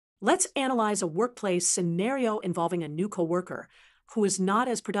Let's analyze a workplace scenario involving a new coworker who is not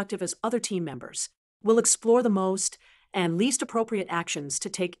as productive as other team members. We'll explore the most and least appropriate actions to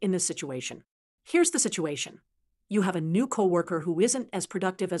take in this situation. Here's the situation. You have a new coworker who isn't as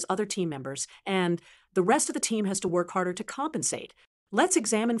productive as other team members, and the rest of the team has to work harder to compensate. Let's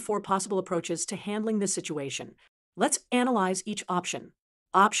examine four possible approaches to handling this situation. Let's analyze each option.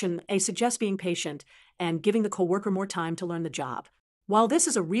 Option A suggests being patient and giving the coworker more time to learn the job. While this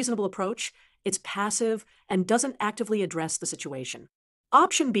is a reasonable approach, it's passive and doesn't actively address the situation.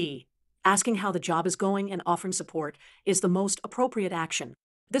 Option B, asking how the job is going and offering support, is the most appropriate action.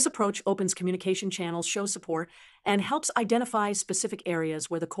 This approach opens communication channels, shows support, and helps identify specific areas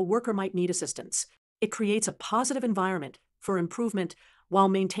where the coworker might need assistance. It creates a positive environment for improvement while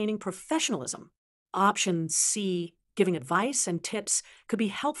maintaining professionalism. Option C, giving advice and tips, could be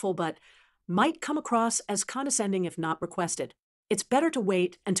helpful but might come across as condescending if not requested. It's better to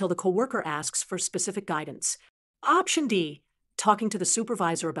wait until the coworker asks for specific guidance. Option D, talking to the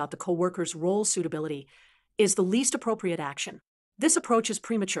supervisor about the coworker's role suitability, is the least appropriate action. This approach is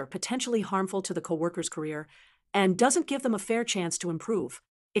premature, potentially harmful to the coworker's career, and doesn't give them a fair chance to improve.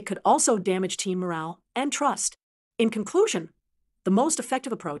 It could also damage team morale and trust. In conclusion, the most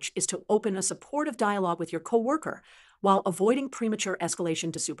effective approach is to open a supportive dialogue with your coworker while avoiding premature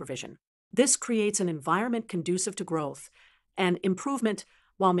escalation to supervision. This creates an environment conducive to growth and improvement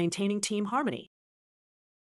while maintaining team harmony.